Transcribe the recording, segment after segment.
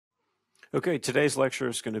Okay, today's lecture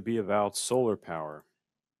is going to be about solar power.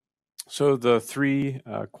 So the three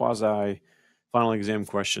quasi final exam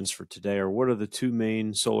questions for today are: what are the two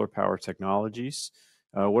main solar power technologies?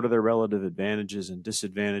 What are their relative advantages and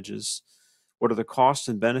disadvantages? What are the costs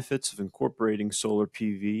and benefits of incorporating solar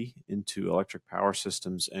PV into electric power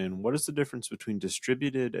systems? And what is the difference between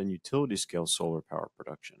distributed and utility scale solar power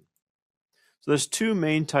production? So there's two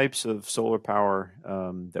main types of solar power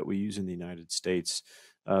that we use in the United States.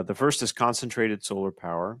 The first is concentrated solar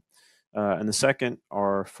power, and the second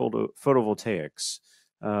are photovoltaics.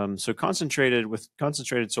 So with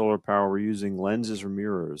concentrated solar power, we're using lenses or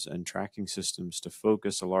mirrors and tracking systems to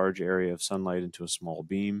focus a large area of sunlight into a small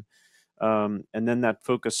beam. And then that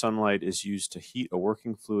focused sunlight is used to heat a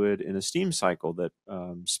working fluid in a steam cycle that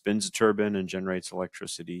spins a turbine and generates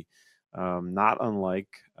electricity, not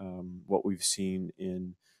unlike what we've seen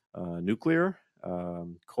in nuclear,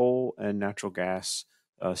 coal, and natural gas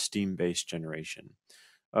steam-based generation.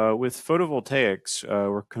 With photovoltaics,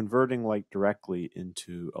 we're converting light directly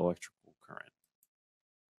into electrical current.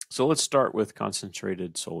 So let's start with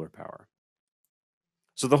concentrated solar power.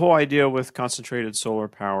 So the whole idea with concentrated solar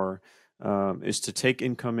power is to take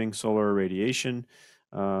incoming solar radiation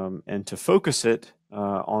and to focus it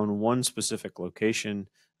on one specific location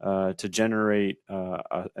to generate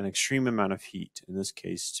an extreme amount of heat. In this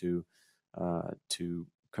case, to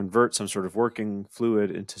convert some sort of working fluid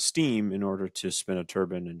into steam in order to spin a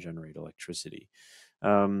turbine and generate electricity.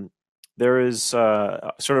 There is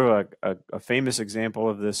sort of a famous example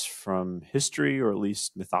of this from history, or at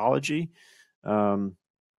least mythology,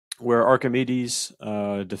 where Archimedes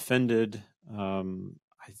defended,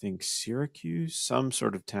 I think, Syracuse, some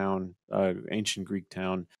sort of town, ancient Greek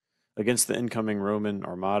town, against the incoming Roman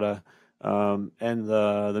armada. And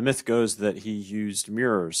the myth goes that he used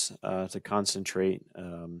mirrors to concentrate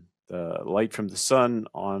the light from the sun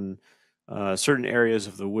on certain areas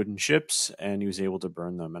of the wooden ships, and he was able to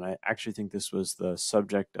burn them. And I actually think this was the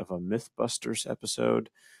subject of a Mythbusters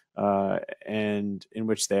episode, and in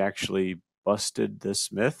which they actually busted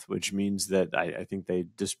this myth, which means that I think they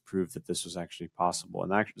disproved that this was actually possible.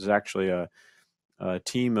 And that was actually a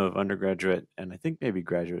team of undergraduate, and I think maybe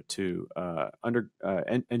graduate too,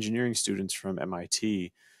 engineering students from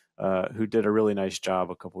MIT who did a really nice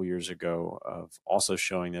job a couple years ago of also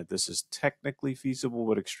showing that this is technically feasible,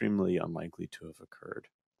 but extremely unlikely to have occurred.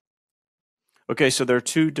 Okay, so there are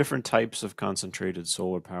two different types of concentrated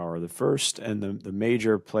solar power. The first and the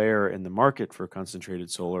major player in the market for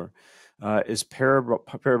concentrated solar is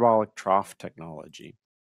parabolic trough technology.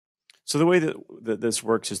 So the way that this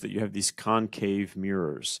works is that you have these concave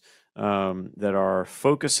mirrors that are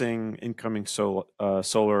focusing incoming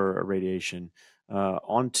solar radiation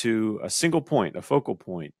onto a single point, a focal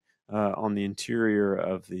point on the interior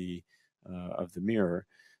of the mirror.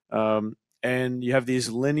 And you have these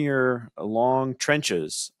linear, long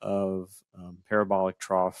trenches of parabolic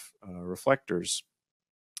trough reflectors.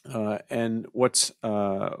 And what's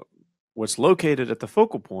located at the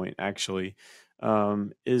focal point actually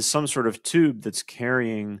is some sort of tube that's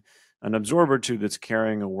carrying an absorber tube that's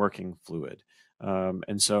carrying a working fluid.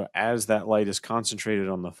 And so as that light is concentrated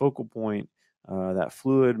on the focal point, that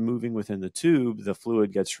fluid moving within the tube, the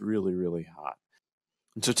fluid gets really, really hot.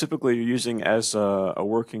 And so typically you're using as a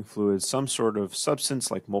working fluid some sort of substance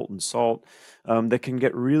like molten salt that can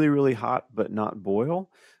get really, really hot but not boil.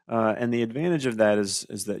 And the advantage of that is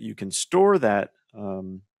that you can store that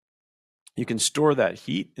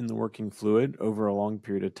heat in the working fluid over a long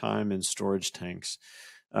period of time in storage tanks.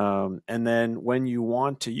 And then when you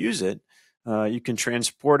want to use it, you can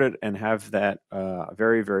transport it and have that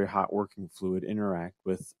very, very hot working fluid interact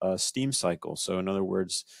with a steam cycle. So in other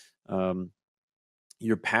words,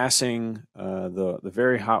 you're passing the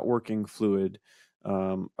very hot working fluid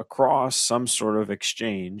across some sort of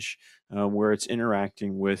exchange where it's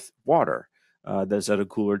interacting with water that's at a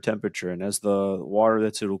cooler temperature. And as the water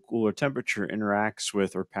that's at a cooler temperature interacts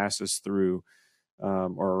with or passes through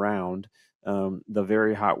or around the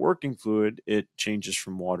very hot working fluid, it changes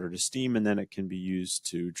from water to steam, and then it can be used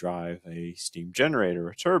to drive a steam generator,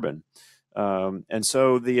 a turbine. And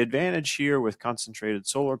so the advantage here with concentrated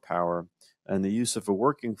solar power and the use of a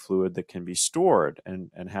working fluid that can be stored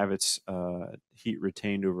and have its heat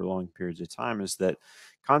retained over long periods of time is that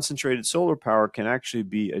concentrated solar power can actually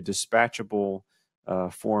be a dispatchable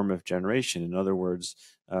form of generation. In other words,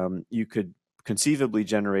 you could conceivably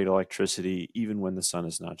generate electricity even when the sun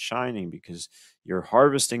is not shining, because you're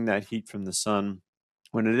harvesting that heat from the sun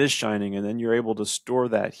when it is shining, and then you're able to store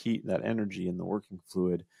that heat, that energy in the working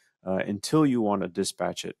fluid until you want to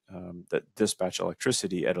dispatch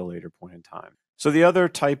electricity at a later point in time. So the other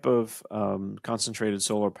type of concentrated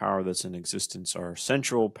solar power that's in existence are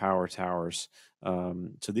central power towers.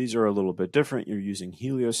 So these are a little bit different. You're using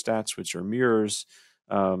heliostats, which are mirrors,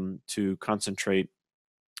 to concentrate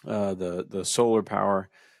the solar power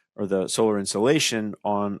or the solar insolation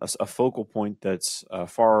on a focal point that's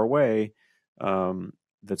far away,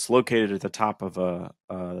 that's located at the top of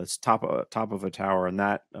top of a tower, and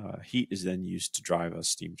that heat is then used to drive a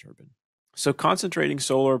steam turbine. So concentrating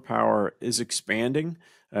solar power is expanding,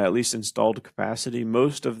 at least installed capacity.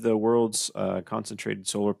 Most of the world's concentrated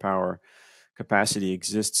solar power capacity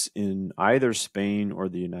exists in either Spain or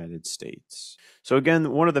the United States. So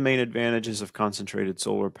again, one of the main advantages of concentrated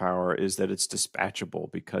solar power is that it's dispatchable,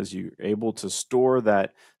 because you're able to store the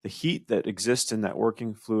heat that exists in that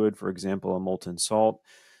working fluid, for example, a molten salt,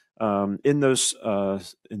 in those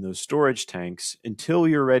storage tanks until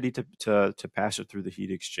you're ready to pass it through the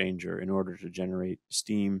heat exchanger in order to generate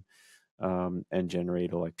steam and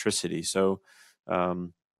generate electricity. So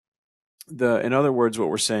in other words, what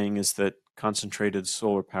we're saying is that concentrated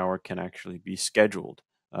solar power can actually be scheduled,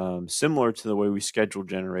 similar to the way we schedule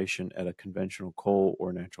generation at a conventional coal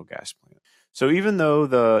or natural gas plant. So even though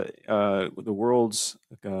the world's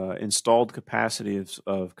installed capacity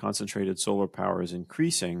of concentrated solar power is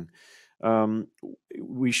increasing,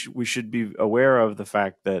 we should be aware of the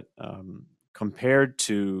fact that compared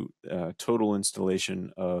to total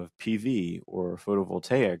installation of PV or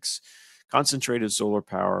photovoltaics, concentrated solar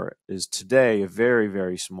power is today a very,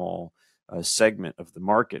 very small segment of the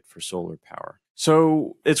market for solar power.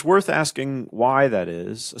 So it's worth asking why that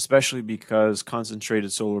is, especially because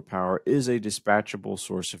concentrated solar power is a dispatchable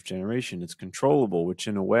source of generation. It's controllable, which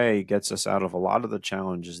in a way gets us out of a lot of the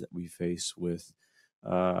challenges that we face with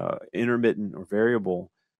intermittent or variable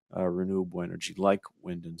renewable energy like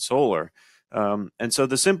wind and solar. And so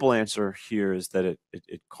the simple answer here is that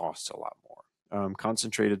it costs a lot more.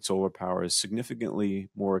 Concentrated solar power is significantly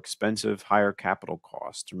more expensive, higher capital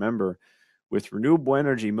cost. Remember, with renewable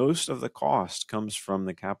energy, most of the cost comes from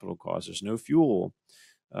the capital cost. There's no fuel,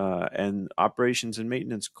 and operations and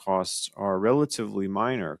maintenance costs are relatively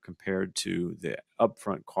minor compared to the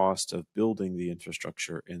upfront cost of building the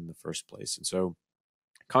infrastructure in the first place. And so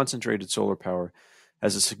concentrated solar power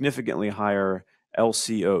has a significantly higher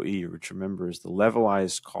LCOE, which remember is the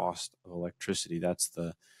levelized cost of electricity. That's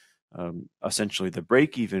essentially the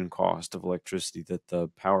break-even cost of electricity that the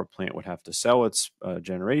power plant would have to sell its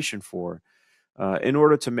generation for in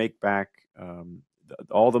order to make back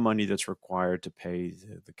all the money that's required to pay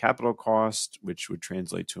the capital cost, which would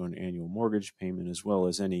translate to an annual mortgage payment, as well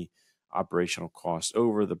as any operational costs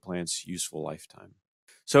over the plant's useful lifetime.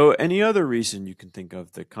 So any other reason you can think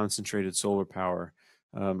of that concentrated solar power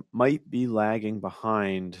might be lagging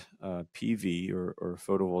behind PV or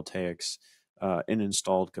photovoltaics in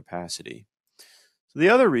installed capacity. So the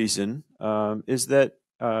other reason is that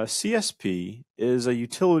CSP is a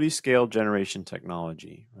utility scale generation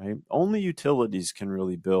technology, right? Only utilities can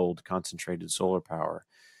really build concentrated solar power.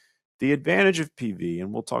 The advantage of PV,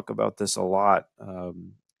 and we'll talk about this a lot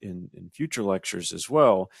in future lectures as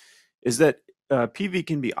well, is that PV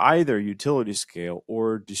can be either utility scale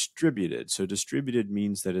or distributed. So distributed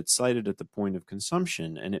means that it's sited at the point of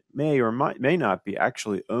consumption, and it may or may not be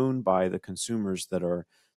actually owned by the consumers that are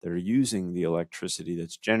using the electricity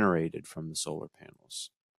that's generated from the solar panels.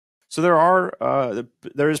 So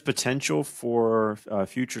there is potential for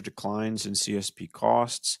future declines in CSP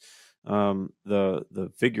costs.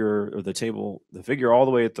 The figure or the figure all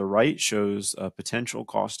the way at the right shows potential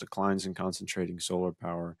cost declines in concentrating solar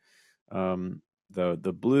power.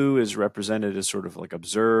 The blue is represented as sort of like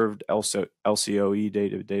observed LCOE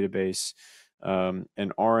database,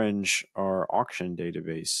 and orange are auction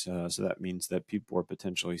database. So that means that people are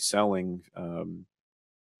potentially selling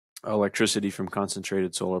electricity from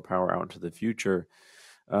concentrated solar power out into the future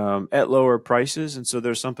at lower prices, and so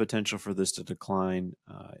there's some potential for this to decline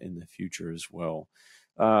in the future as well.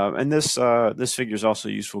 And this figure is also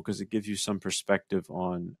useful because it gives you some perspective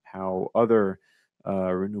on how other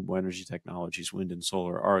renewable energy technologies, wind and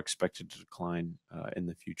solar, are expected to decline in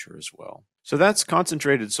the future as well. So that's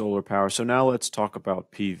concentrated solar power. So now let's talk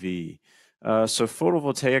about PV. So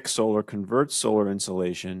photovoltaic solar converts solar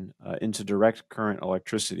insolation into direct current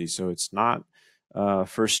electricity. So it's not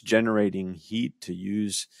first generating heat to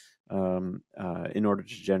use in order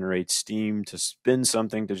to generate steam, to spin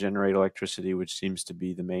something to generate electricity, which seems to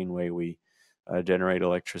be the main way we generate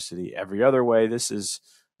electricity. Every other way, this is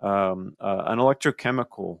an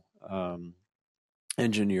electrochemical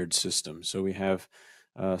engineered system. So we have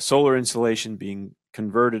solar insolation being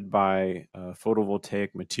converted by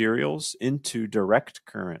photovoltaic materials into direct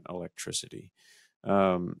current electricity.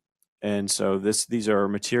 And so these are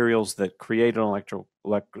materials that create an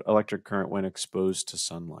electric current when exposed to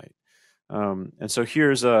sunlight. And so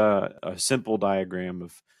here's a simple diagram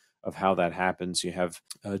of how that happens. You have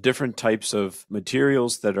different types of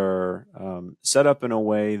materials that are set up in a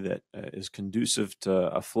way that is conducive to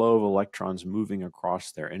a flow of electrons moving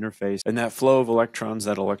across their interface. And that flow of electrons,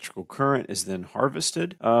 that electrical current, is then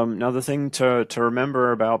harvested. Now, the thing to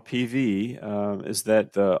remember about PV is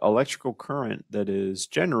that the electrical current that is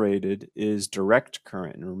generated is direct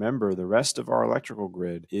current. And remember, the rest of our electrical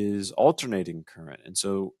grid is alternating current. And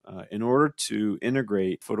so in order to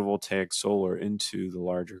integrate photovoltaic solar into the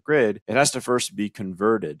larger grid, it has to first be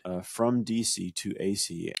converted from DC to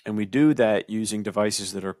AC. And we do that using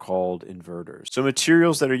devices that are called inverters. So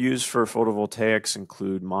materials that are used for photovoltaics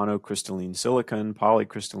include monocrystalline silicon,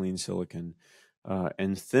 polycrystalline silicon,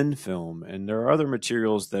 and thin film. And there are other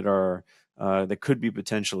materials that are that could be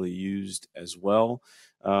potentially used as well.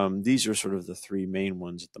 These are sort of the three main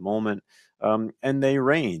ones at the moment. And they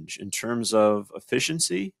range in terms of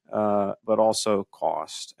efficiency, but also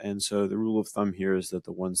cost. And so the rule of thumb here is that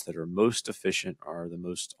the ones that are most efficient are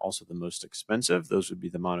also the most expensive. Those would be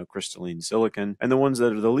the monocrystalline silicon. And the ones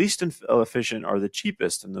that are the least efficient are the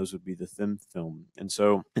cheapest, and those would be the thin film. And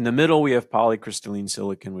so in the middle, we have polycrystalline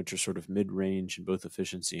silicon, which are sort of mid-range in both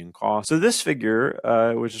efficiency and cost. So this figure,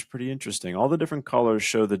 which is pretty interesting, all the different colors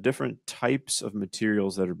show the different types of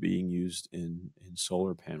materials that are being used in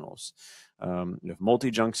solar panels. You have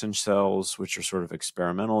multi-junction cells, which are sort of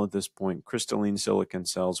experimental at this point, crystalline silicon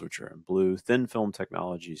cells, which are in blue, thin film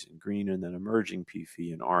technologies in green, and then emerging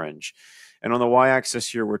PV in orange. And on the y-axis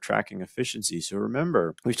here, we're tracking efficiency. So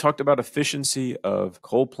remember, we've talked about efficiency of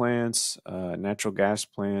coal plants, natural gas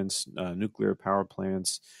plants, nuclear power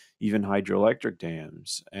plants, even hydroelectric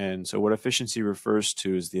dams. And so what efficiency refers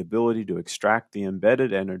to is the ability to extract the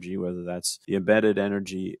embedded energy, whether that's the embedded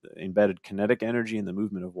kinetic energy in the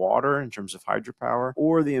movement of water in terms of hydropower,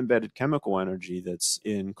 or the embedded chemical energy that's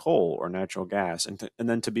in coal or natural gas, and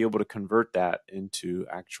then to be able to convert that into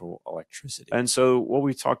actual electricity. And so what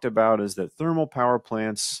we talked about is that thermal power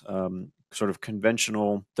plants, sort of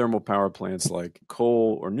conventional thermal power plants like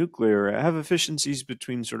coal or nuclear, have efficiencies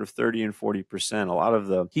between sort of 30 and 40%. A lot of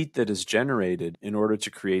the heat that is generated in order to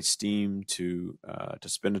create steam to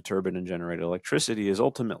spin a turbine and generate electricity is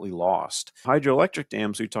ultimately lost. Hydroelectric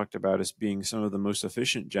dams we talked about as being some of the most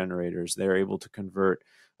efficient generators. They're able to convert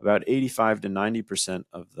about 85 to 90%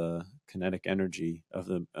 of the kinetic energy of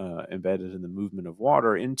the embedded in the movement of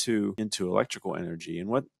water into electrical energy. And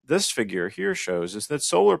what this figure here shows is that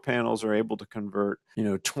solar panels are able to convert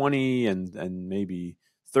 20 and maybe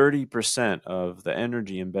 30% of the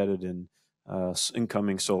energy embedded in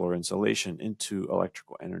incoming solar insolation into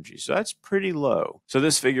electrical energy. So that's pretty low. So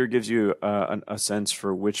this figure gives you a sense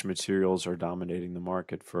for which materials are dominating the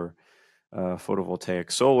market for photovoltaic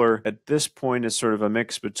solar. At this point, it's sort of a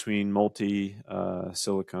mix between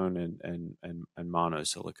multi-silicon and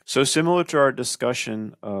monosilicon. So similar to our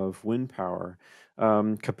discussion of wind power,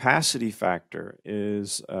 capacity factor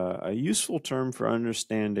is a useful term for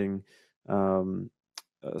understanding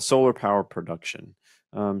solar power production.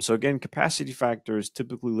 So again, capacity factor is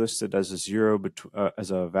typically listed as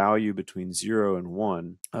as a value between 0 and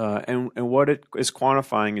 1. And what it is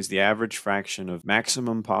quantifying is the average fraction of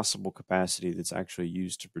maximum possible capacity that's actually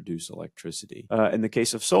used to produce electricity. In the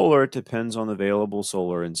case of solar, it depends on the available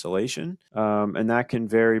solar insolation, and that can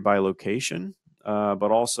vary by location. But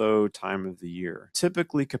also time of the year.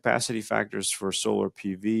 Typically, capacity factors for solar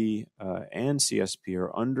PV and CSP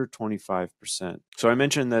are under 25%. So I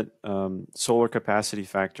mentioned that solar capacity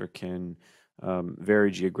factor can vary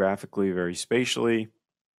geographically, vary spatially.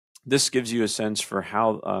 This gives you a sense for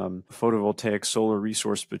how photovoltaic solar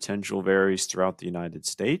resource potential varies throughout the United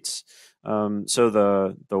States. So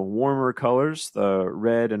the warmer colors, the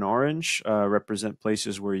red and orange, represent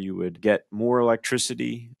places where you would get more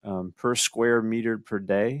electricity per square meter per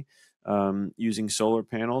day using solar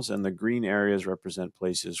panels, and the green areas represent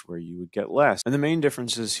places where you would get less. And the main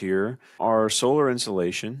differences here are solar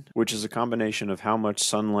insolation, which is a combination of how much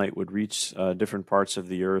sunlight would reach different parts of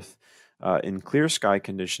the Earth in clear sky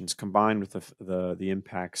conditions, combined with the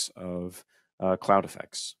impacts of cloud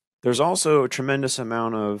effects. There's also a tremendous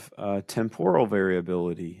amount of temporal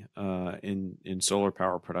variability in solar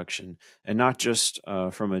power production, and not just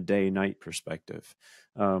from a day-night perspective.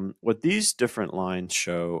 What these different lines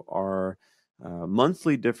show are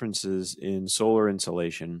monthly differences in solar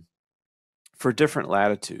insolation for different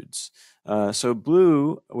latitudes. So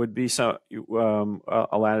blue would be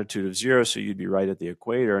a latitude of 0, so you'd be right at the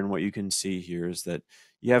equator. And what you can see here is that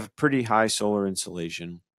you have pretty high solar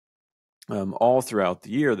insolation all throughout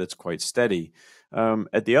the year that's quite steady.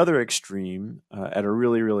 At the other extreme, at a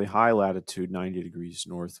really, really high latitude, 90 degrees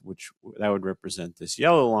north, which that would represent this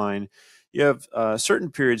yellow line, you have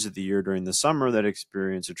certain periods of the year during the summer that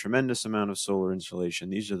experience a tremendous amount of solar insolation.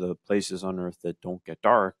 These are the places on Earth that don't get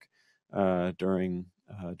dark during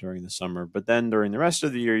the summer. But then during the rest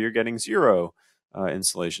of the year, you're getting zero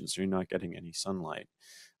insolation, so you're not getting any sunlight.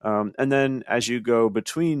 And then as you go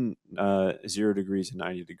between 0 degrees and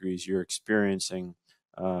 90 degrees, you're experiencing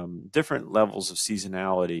different levels of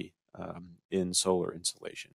seasonality in solar insolation.